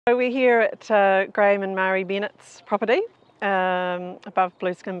So we're here at Graham and Mari Bennett's property above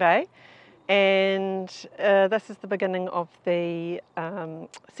Blueskin Bay, and this is the beginning of the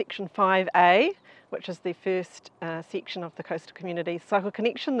Section 5A, which is the first section of the Coastal Communities Cycle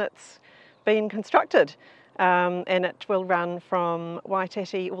Connection that's been constructed, and it will run from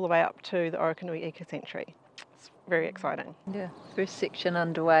Waititi all the way up to the Orokonui Eco Sanctuary. It's very exciting. Yeah, first section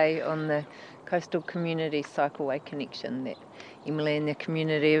underway on the Coastal Community Cycleway Connection that Emily and the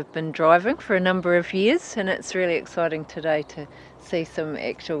community have been driving for a number of years, and it's really exciting today to see some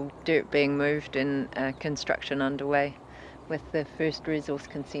actual dirt being moved and construction underway with the first resource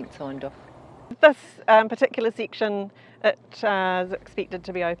consent signed off. This particular section is expected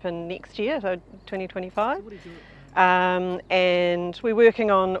to be open next year, so 2025. And we're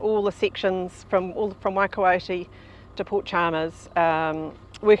working on all the sections from Waikouaiti to Port Chalmers,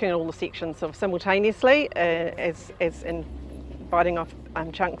 working on all the sections sort of simultaneously, as in biting off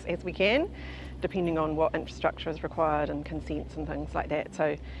chunks as we can, depending on what infrastructure is required and consents and things like that.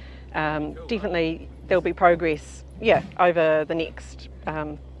 So definitely there'll be progress, over the next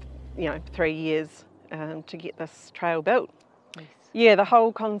 3 years to get this trail built. Yes. Yeah, the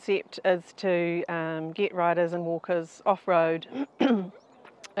whole concept is to get riders and walkers off-road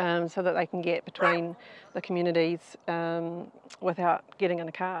so that they can get between the communities without getting in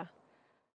a car.